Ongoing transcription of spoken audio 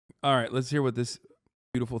All right, let's hear what this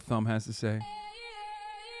beautiful thumb has to say.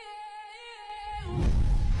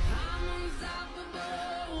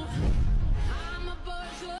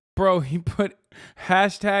 Bro, he put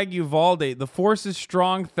hashtag Uvalde. The force is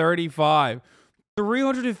strong 35.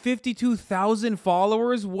 352,000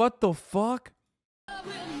 followers? What the fuck?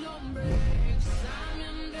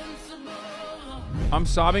 I'm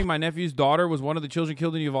sobbing. My nephew's daughter was one of the children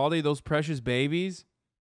killed in Uvalde. Those precious babies.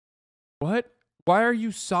 What? Why are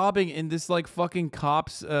you sobbing in this like fucking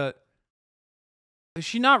cops? Does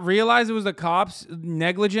she not realize it was the cops'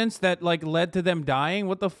 negligence that like led to them dying?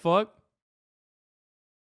 What the fuck?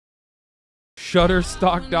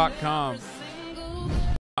 Shutterstock.com.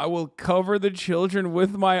 I will cover the children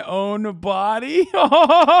with my own body.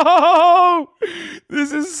 Oh,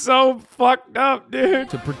 this is so fucked up, dude.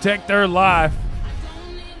 To protect their life,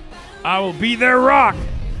 I will be their rock.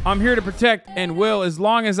 I'm here to protect and will as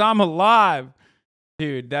long as I'm alive.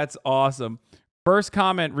 Dude, that's awesome. First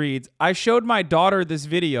comment reads, I showed my daughter this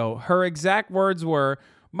video. Her exact words were,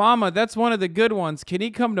 Mama, that's one of the good ones. Can he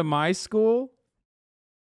come to my school?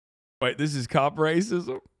 Wait, this is cop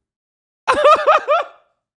racism?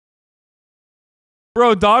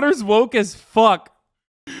 Bro, daughter's woke as fuck.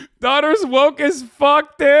 Daughter's woke as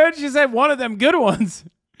fuck, dude. She said one of them good ones.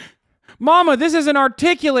 Mama, this is an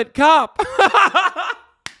articulate cop.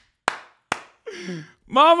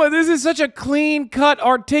 Mama, this is such a clean-cut,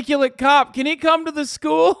 articulate cop. Can he come to the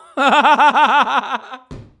school?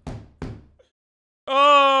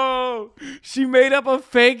 Oh, she made up a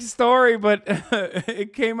fake story, but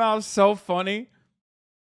it came out so funny.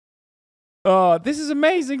 This is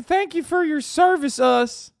amazing. Thank you for your service,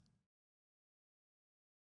 us.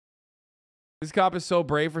 This cop is so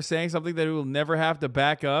brave for saying something that he will never have to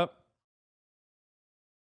back up.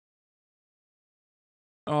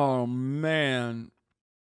 Oh, man.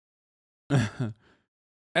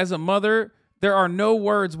 As a mother, there are no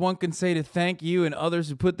words one can say to thank you and others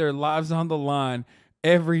who put their lives on the line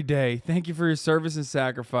every day. Thank you for your service and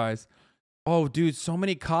sacrifice. Oh, dude, so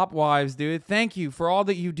many cop wives, dude. Thank you for all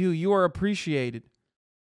that you do. You are appreciated.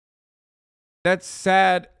 That's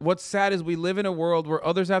sad. What's sad is we live in a world where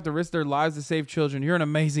others have to risk their lives to save children. You're an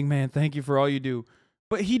amazing man. Thank you for all you do.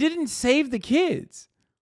 But he didn't save the kids.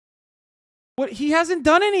 What? He hasn't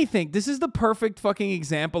done anything. This is the perfect fucking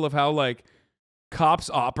example of how, like, cops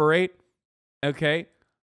operate. Okay?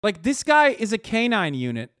 Like, this guy is a canine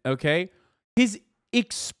unit, okay? His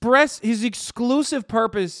exclusive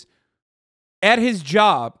purpose at his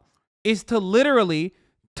job is to literally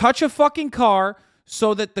touch a fucking car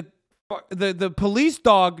so that the police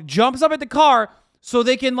dog jumps up at the car so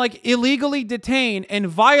they can like illegally detain and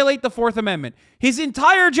violate the Fourth Amendment. His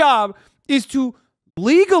entire job is to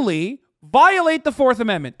legally violate the Fourth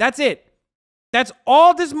Amendment. That's it. That's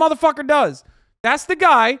all this motherfucker does. That's the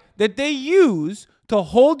guy that they use to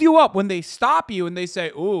hold you up when they stop you and they say,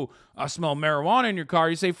 ooh, I smell marijuana in your car.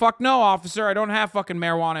 You say, fuck no, officer. I don't have fucking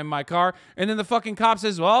marijuana in my car. And then the fucking cop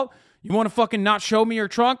says, well, you want to fucking not show me your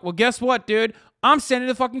trunk? Well, guess what, dude? I'm sending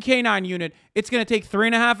the fucking canine unit. It's going to take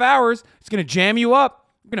 3.5 hours. It's going to jam you up.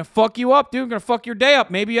 I'm going to fuck you up, dude. I'm going to fuck your day up.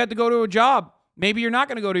 Maybe you had to go to a job. Maybe you're not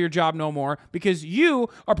going to go to your job no more because you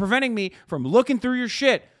are preventing me from looking through your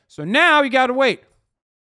shit. So now you got to wait.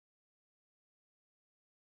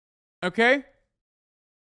 Okay?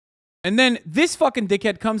 And then this fucking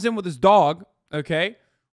dickhead comes in with his dog, okay?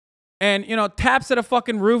 And, you know, taps at a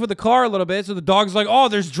fucking roof of the car a little bit. So the dog's like, oh,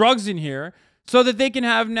 there's drugs in here. So that they can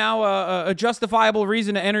have now a justifiable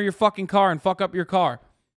reason to enter your fucking car and fuck up your car.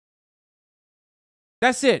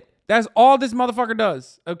 That's it. That's all this motherfucker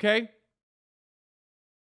does, okay?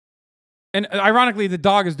 And ironically, the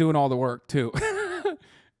dog is doing all the work, too.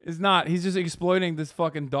 It's not. He's just exploiting this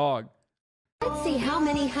fucking dog. Let's see how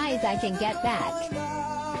many highs I can get back.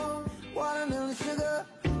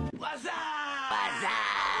 What's up?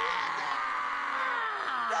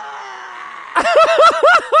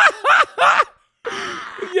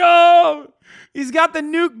 Yo, he's got the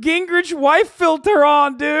Newt Gingrich wife filter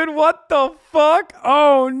on, dude. What the fuck?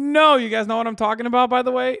 Oh, no. You guys know what I'm talking about, by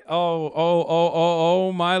the way?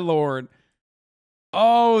 Oh, my Lord.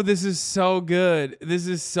 Oh, this is so good. This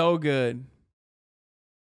is so good.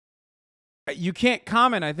 You can't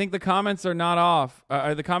comment. I think the comments are not off.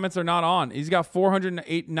 The comments are not on. He's got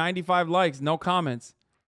 495 likes. No comments.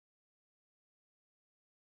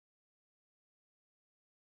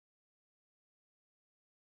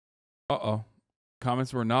 Uh-oh.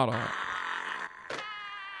 Comments were not on.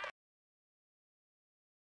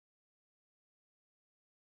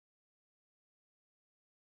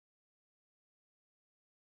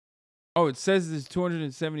 Oh, it says there's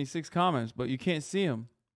 276 comments, but you can't see them.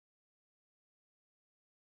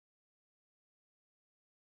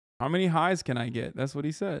 How many highs can I get? That's what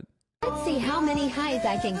he said. Let's see how many highs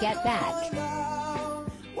I can get back.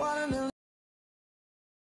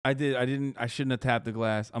 I shouldn't have tapped the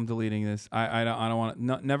glass. I'm deleting this. I don't want to.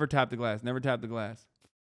 No, never tap the glass. Never tap the glass.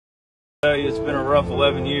 It's been a rough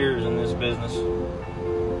 11 years in this business.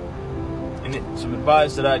 And some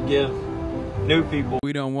advice that I'd give new people.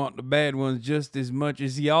 We don't want the bad ones just as much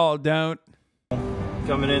as y'all don't.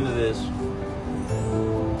 Coming into this.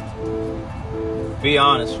 Be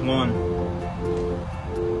honest, one.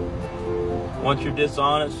 Once you're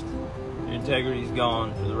dishonest, your integrity's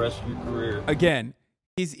gone for the rest of your career. Again,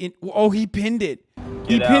 he's in. Oh, he pinned it.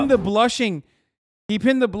 He Get pinned out. the blushing. He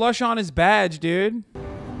pinned the blush on his badge, dude.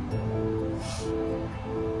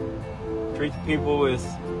 Treat the people with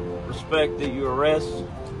respect that you arrest.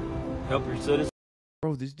 Help your citizens.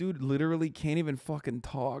 Bro, this dude literally can't even fucking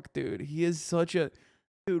talk, dude. He is such a...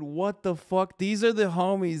 Dude, what the fuck? These are the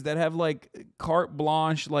homies that have, like, carte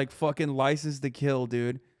blanche, like, fucking license to kill,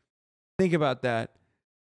 dude. Think about that.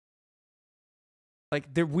 Like,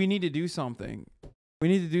 we need to do something. We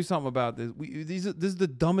need to do something about this. This is the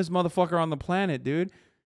dumbest motherfucker on the planet, dude.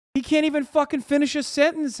 He can't even fucking finish a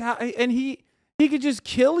sentence, and he could just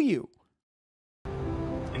kill you.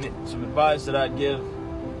 And some advice that I'd give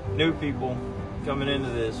new people coming into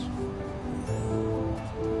this.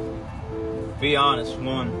 Be honest,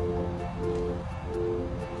 one.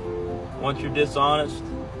 Once you're dishonest,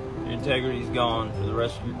 your integrity's gone for the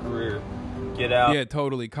rest of your career. Get out. Yeah,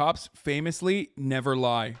 totally. Cops famously never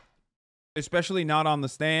lie. Especially not on the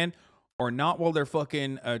stand, or not while they're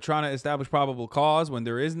fucking trying to establish probable cause when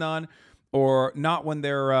there is none, or not when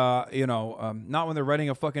they're, not when they're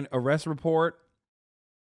writing a fucking arrest report.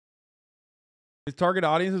 His target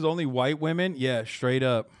audience is only white women? Yeah, straight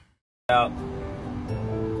up. Out.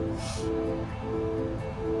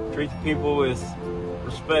 Treat the people with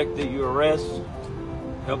respect that you arrest.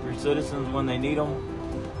 Help your citizens when they need them.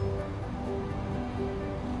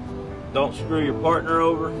 Don't screw your partner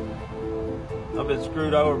over. I've been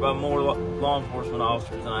screwed over by more law enforcement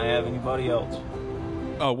officers than I have anybody else.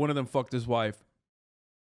 Oh, one of them fucked his wife.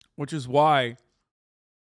 Which is why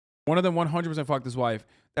one of them 100% fucked his wife.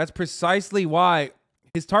 That's precisely why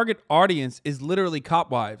his target audience is literally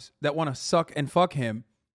cop wives that want to suck and fuck him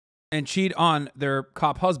and cheat on their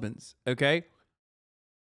cop husbands, okay?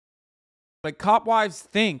 Like, cop wives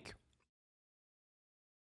think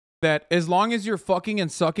that as long as you're fucking and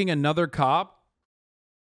sucking another cop,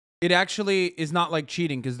 it actually is not like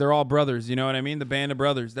cheating because they're all brothers, you know what I mean? The band of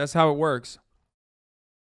brothers. That's how it works.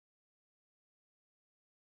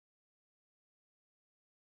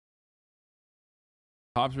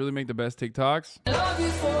 Cops really make the best TikToks.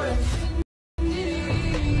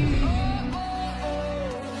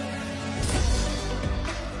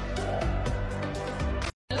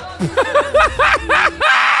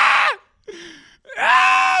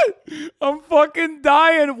 I'm fucking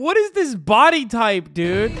dying. What is this body type,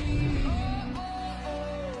 dude?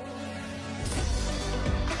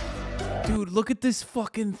 Dude, look at this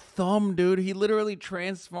fucking thumb, dude. He literally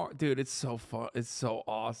transformed. Dude, it's so fun. It's so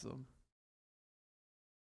awesome.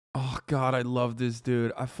 Oh, God, I love this,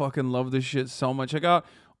 dude. I fucking love this shit so much. I got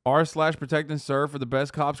r/protect and serve for the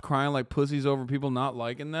best cops crying like pussies over people not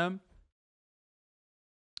liking them.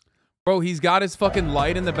 Bro, he's got his fucking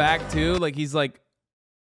light in the back, too. Like, he's like,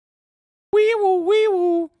 wee-woo,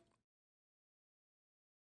 wee-woo.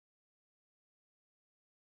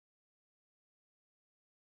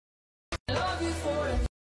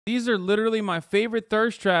 These are literally my favorite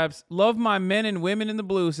thirst traps. Love my men and women in the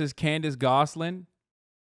blue, says Candace Gosselin.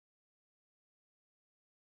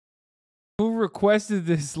 Who requested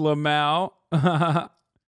this, Lamau?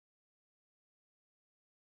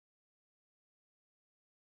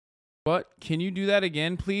 What? Can you do that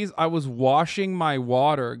again, please? I was washing my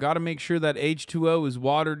water. Got to make sure that H2O is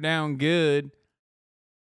watered down good.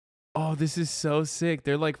 Oh, this is so sick.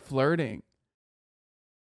 They're like flirting.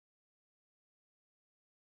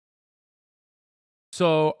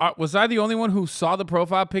 So, was I the only one who saw the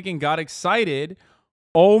profile pic and got excited?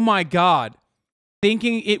 Oh my God.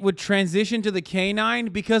 Thinking it would transition to the canine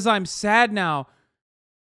because I'm sad now.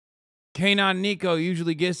 Canine Nico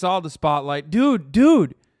usually gets all the spotlight. Dude,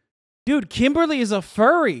 Kimberly is a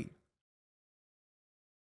furry.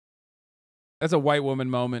 That's a white woman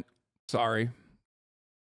moment. Sorry.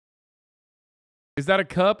 Is that a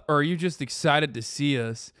cup or are you just excited to see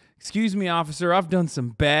us? Excuse me, officer. I've done some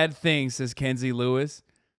bad things, says Kenzie Lewis.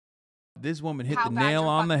 This woman hit the nail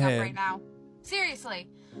on the head. Right now. Seriously.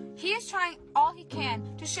 He is trying all he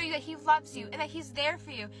can to show you that he loves you and that he's there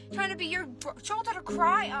for you. Trying to be your shoulder to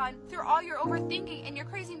cry on through all your overthinking and your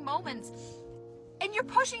crazy moments. And you're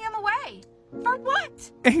pushing him away. For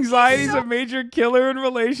what? Anxiety's a major killer in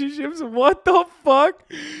relationships. What the fuck?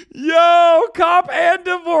 Yo, cop and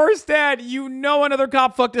divorce dad. You know another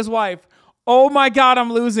cop fucked his wife. Oh my God,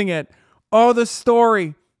 I'm losing it. Oh, the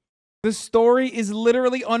story. The story is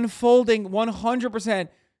literally unfolding 100%.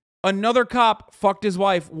 Another cop fucked his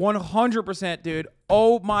wife 100%, dude.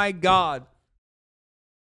 Oh my God.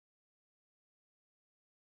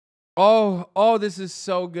 Oh, this is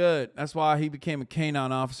so good. That's why he became a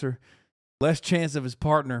canine officer. Less chance of his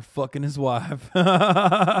partner fucking his wife.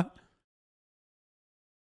 For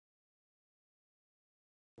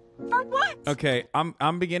what? Okay,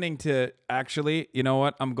 I'm beginning to actually, you know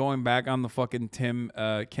what? I'm going back on the fucking Tim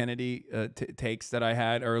Kennedy takes that I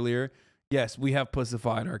had earlier. Yes, we have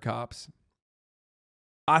pussified our cops.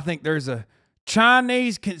 I think there's a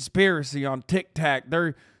Chinese conspiracy on TikTok.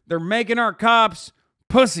 They're making our cops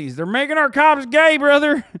pussies. They're making our cops gay,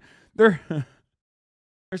 brother. They're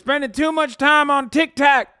spending too much time on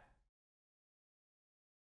TikTok.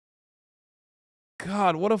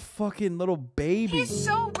 God, what a fucking little baby. He's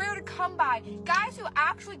so rare to come by. Guys who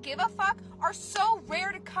actually give a fuck are so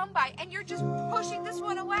rare to come by, and you're just pushing this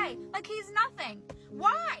one away like he's nothing.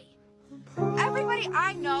 Why? Everybody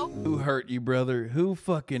I know. Who hurt you, brother? Who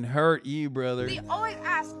fucking hurt you, brother? They always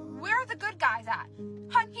ask, where are the good guys at?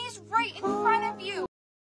 Hun, he's right in front of you.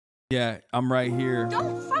 Yeah, I'm right here.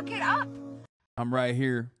 Don't fuck it up. I'm right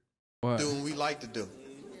here. What? Do what we like to do.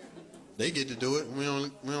 They get to do it. We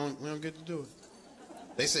don't get to do it.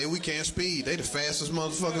 They say we can't speed. They the fastest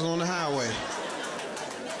motherfuckers on the highway.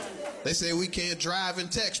 They say we can't drive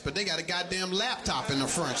and text, but they got a goddamn laptop in the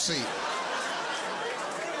front seat.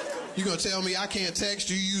 You gonna tell me I can't text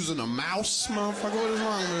you using a mouse, motherfucker? What is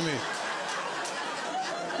wrong with me?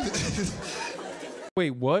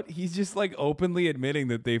 Wait, what? He's just like openly admitting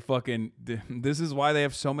that they fucking... This is why they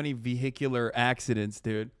have so many vehicular accidents,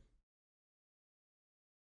 dude.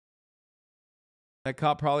 That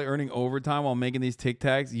cop probably earning overtime while making these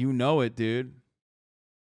TikToks. You know it, dude.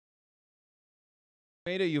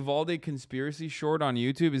 Made a Uvalde conspiracy short on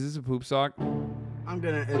YouTube. Is this a poop sock? I'm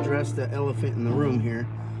gonna address the elephant in the room here.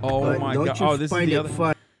 Oh my God. Oh, this is the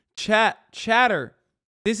other... Chatter.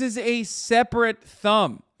 This is a separate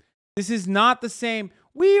thumb. This is not the same.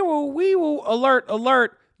 We will,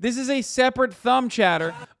 alert. This is a separate thumb,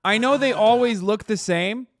 chatter. I know they always look the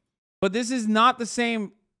same, but this is not the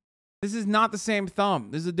same. This is not the same thumb.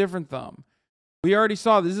 This is a different thumb. We already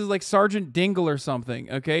saw this is like Sergeant Dingle or something,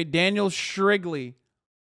 okay? Daniel Shrigley.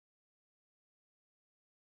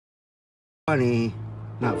 Funny,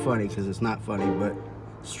 not funny because it's not funny, but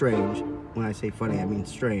strange. When I say funny, I mean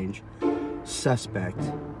strange. Suspect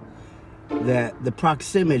that the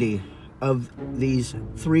proximity of these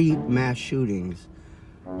 3 mass shootings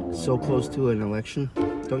so close to an election,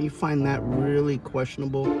 don't you find that really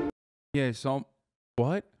questionable? Yeah, so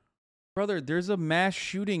what? Brother, there's a mass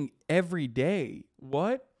shooting every day.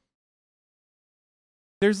 What?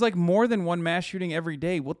 There's like more than one mass shooting every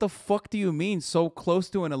day. What the fuck do you mean so close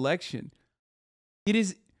to an election? It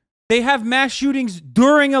is... They have mass shootings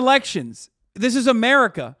during elections. This is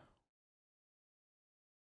America.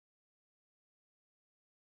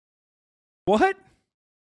 What?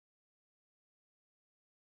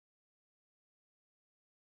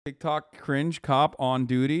 TikTok cringe cop on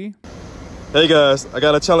duty. Hey guys, I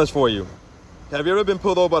got a challenge for you. Have you ever been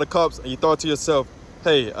pulled over by the cops and you thought to yourself,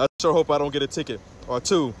 hey, I sure hope I don't get a ticket? Or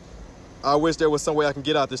 2, I wish there was some way I can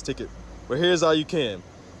get out this ticket. But here's how you can.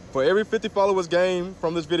 For every 50 followers gained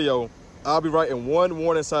from this video, I'll be writing 1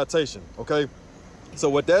 warning citation, okay? So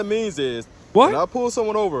what that means is, when I pull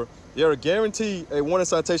someone over, you're guaranteed a warning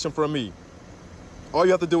citation from me. All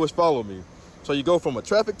you have to do is follow me. So you go from a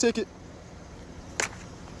traffic ticket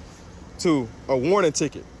to a warning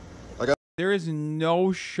ticket. There is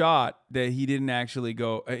no shot that he didn't actually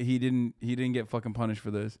go. He didn't get fucking punished for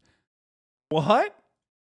this. What?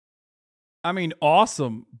 I mean,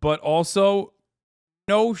 awesome, but also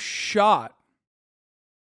no shot.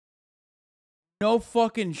 No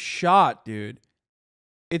fucking shot, dude.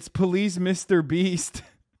 It's police Mr. Beast.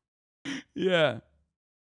 Yeah.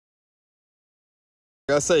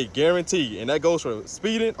 I say guarantee, and that goes for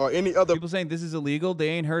speeding or any other. People saying this is illegal. They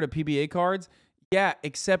ain't heard of PBA cards. Yeah,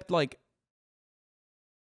 except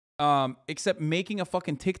making a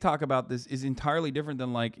fucking TikTok about this is entirely different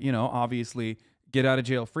than like, you know, obviously get out of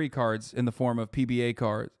jail free cards in the form of PBA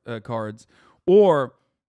cards, or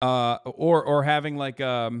having like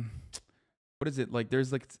what is it, like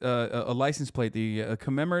there's like a license plate, a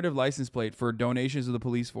commemorative license plate for donations to the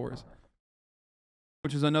police force,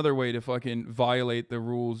 which is another way to fucking violate the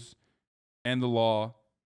rules and the law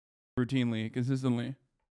routinely, consistently.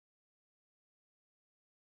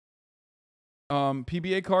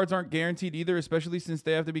 PBA cards aren't guaranteed either, especially since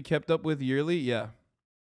they have to be kept up with yearly. Yeah.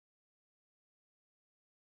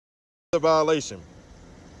 The violation.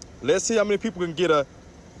 Let's see how many people can get out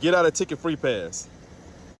a ticket free pass.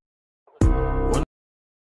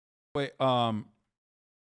 Wait,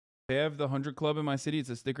 they have the 100 Club in my city. It's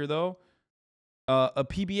a sticker though. A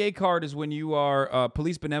PBA card is when you are a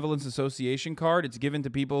Police Benevolence Association card. It's given to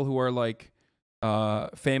people who are like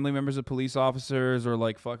family members of police officers or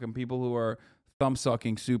like fucking people who are thumb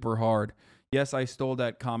sucking super hard. Yes, I stole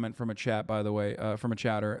that comment from a chat, by the way, from a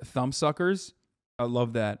chatter. Thumb suckers. I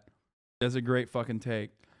love that. That's a great fucking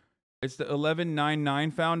take. It's the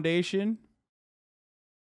 1199 Foundation.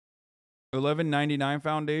 1199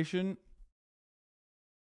 Foundation.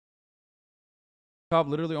 Cop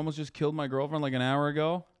literally almost just killed my girlfriend like an hour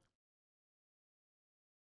ago.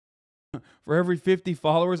 For every 50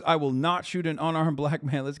 followers, I will not shoot an unarmed black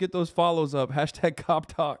man. Let's get those follows up. Hashtag cop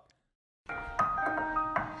talk.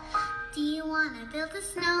 Do you want to build a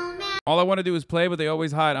snowman? All I want to do is play, but they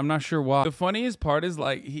always hide. I'm not sure why. The funniest part is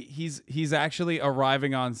like he's actually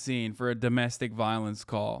arriving on scene for a domestic violence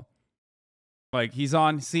call. Like he's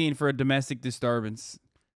on scene for a domestic disturbance.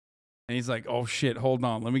 And he's like, oh shit, hold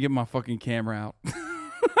on. Let me get my fucking camera out.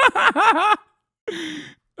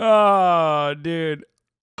 Oh, dude.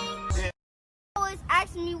 Always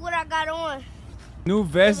asking me what I got on. New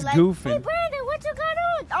vest Like, goofing. hey Brandon, what you got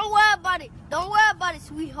on? Don't worry about it. Don't worry about it,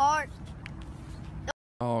 sweetheart.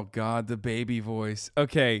 Oh god, the baby voice.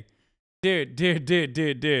 Okay. Dude.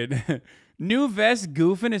 New vest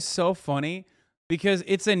goofing is so funny because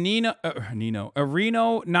it's a a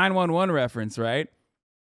Reno 911 reference, right?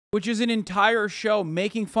 Which is an entire show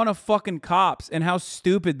making fun of fucking cops and how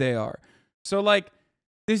stupid they are. So like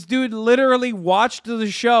this dude literally watched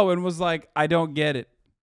the show and was like, I don't get it.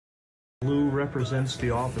 Blue represents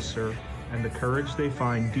the officer and the courage they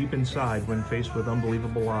find deep inside when faced with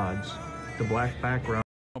unbelievable odds. The black background.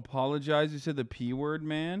 Apologize, you said the P word,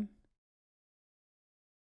 man?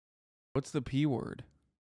 What's the P word?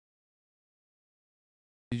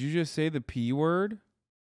 Did you just say the P word?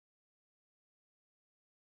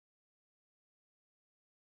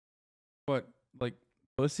 What, like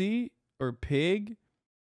pussy or pig?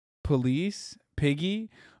 Police? Piggy?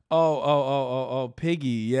 Oh, piggy,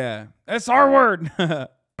 yeah. That's our word.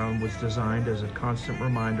 Was designed as a constant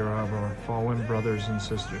reminder of our fallen brothers and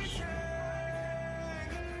sisters.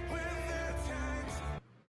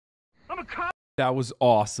 That was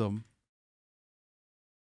awesome.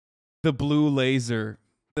 The blue laser.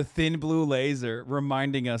 The thin blue laser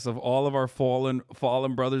reminding us of all of our fallen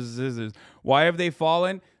brothers and sisters. Why have they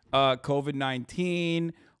fallen?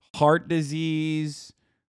 COVID-19, heart disease,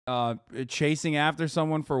 chasing after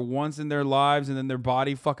someone for once in their lives and then their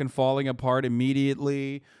body fucking falling apart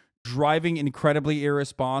immediately, driving incredibly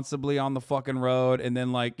irresponsibly on the fucking road, and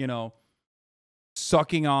then like, you know,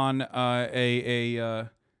 sucking on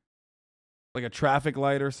like a traffic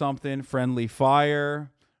light or something, friendly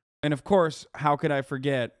fire. And of course, how could I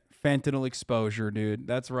forget fentanyl exposure, dude?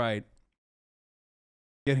 That's right.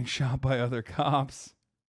 Getting shot by other cops.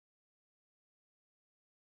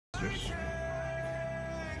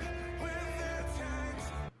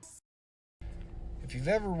 If you've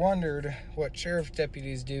ever wondered what sheriff's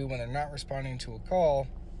deputies do when they're not responding to a call,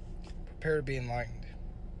 prepare to be enlightened.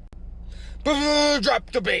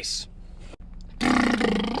 Drop the bass.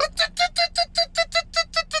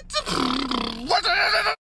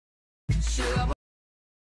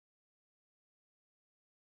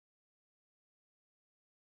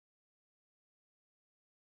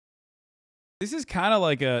 This is kind of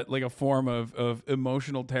like a form of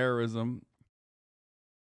emotional terrorism.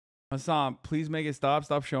 Hasan, please make it stop.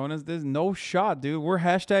 Stop showing us this. No shot, dude. We're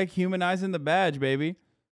hashtag humanizing the badge, baby.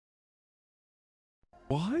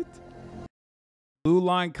 What? Blue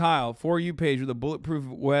Line Kyle, For You page with a bulletproof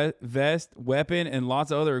vest, weapon, and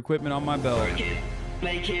lots of other equipment on my belt. Work it,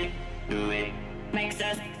 make it, do it, makes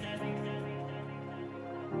us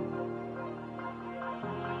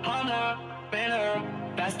harder, better,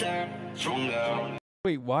 faster, stronger.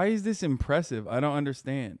 Wait, why is this impressive? I don't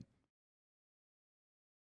understand.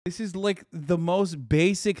 This is like the most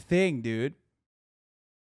basic thing, dude.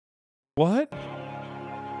 What?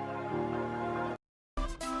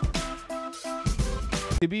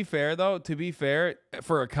 To be fair, though,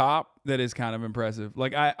 for a cop, that is kind of impressive.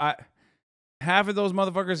 Like, I half of those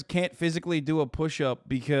motherfuckers can't physically do a push-up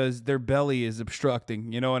because their belly is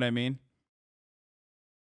obstructing. You know what I mean?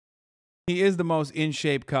 He is the most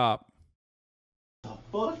in-shape cop. The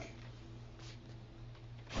fuck?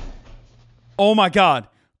 Oh my god.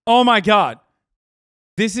 Oh my god.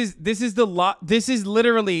 This is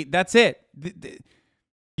literally, that's it.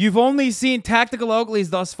 You've only seen tactical Oakleys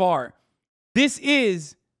thus far. This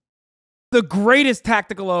is the greatest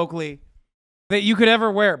tactical Oakley that you could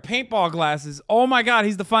ever wear. Paintball glasses. Oh my God,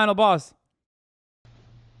 he's the final boss.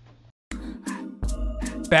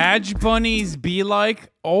 Badge bunnies be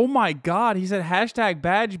like. Oh my God, he said hashtag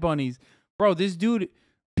badge bunnies. Bro, this dude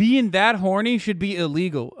being that horny should be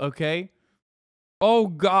illegal, okay? Oh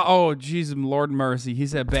God, oh Jesus, Lord mercy. He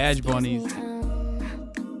said badge bunnies.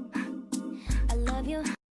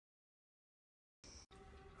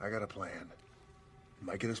 I got a plan.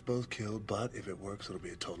 Might get us both killed, but if it works, it'll be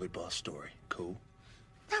a totally boss story. Cool?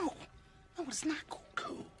 No, it's not cool.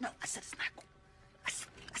 Cool. No, I said it's not cool. I said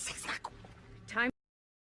it's not cool. Time.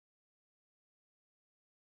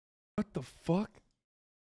 What the fuck?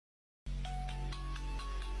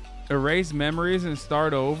 Erase memories and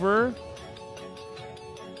start over?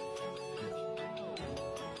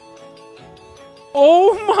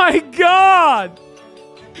 Oh my God!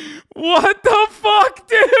 What the fuck,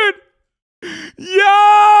 dude?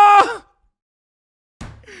 Yeah!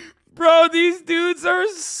 Bro, these dudes are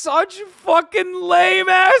such fucking lame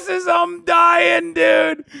asses. I'm dying,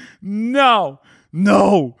 dude. No.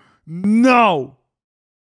 No. No.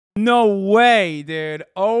 No way, dude.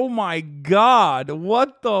 Oh my God.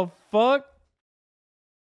 What the fuck?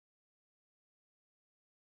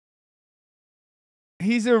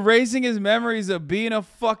 He's erasing his memories of being a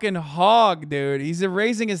fucking hog, dude. He's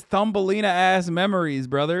erasing his Thumbelina ass memories,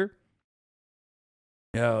 brother.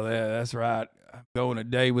 Yo, yeah, that's right. I'm going a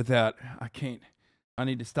day without. I can't. I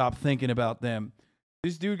need to stop thinking about them.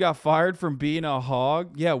 This dude got fired from being a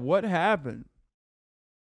hog. Yeah, what happened?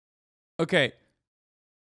 Okay.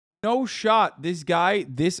 No shot. This guy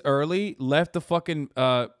this early left the fucking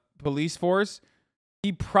police force.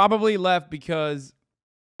 He probably left because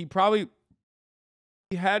he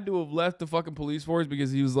had to have left the fucking police force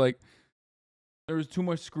because he was like, there was too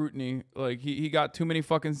much scrutiny. Like, he got too many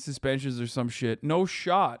fucking suspensions or some shit. No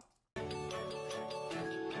shot.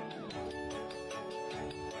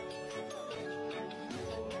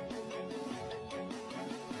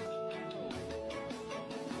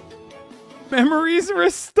 Memories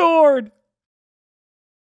restored.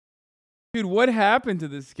 Dude, what happened to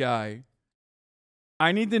this guy?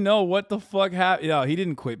 I need to know what the fuck happened. No, he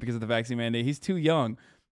didn't quit because of the vaccine mandate. He's too young.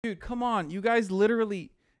 Dude, come on. You guys literally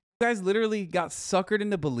got suckered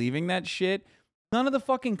into believing that shit. None of the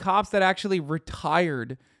fucking cops that actually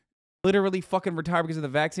retired literally fucking retired because of the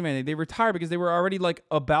vaccine mandate. They retired because they were already like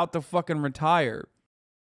about to fucking retire.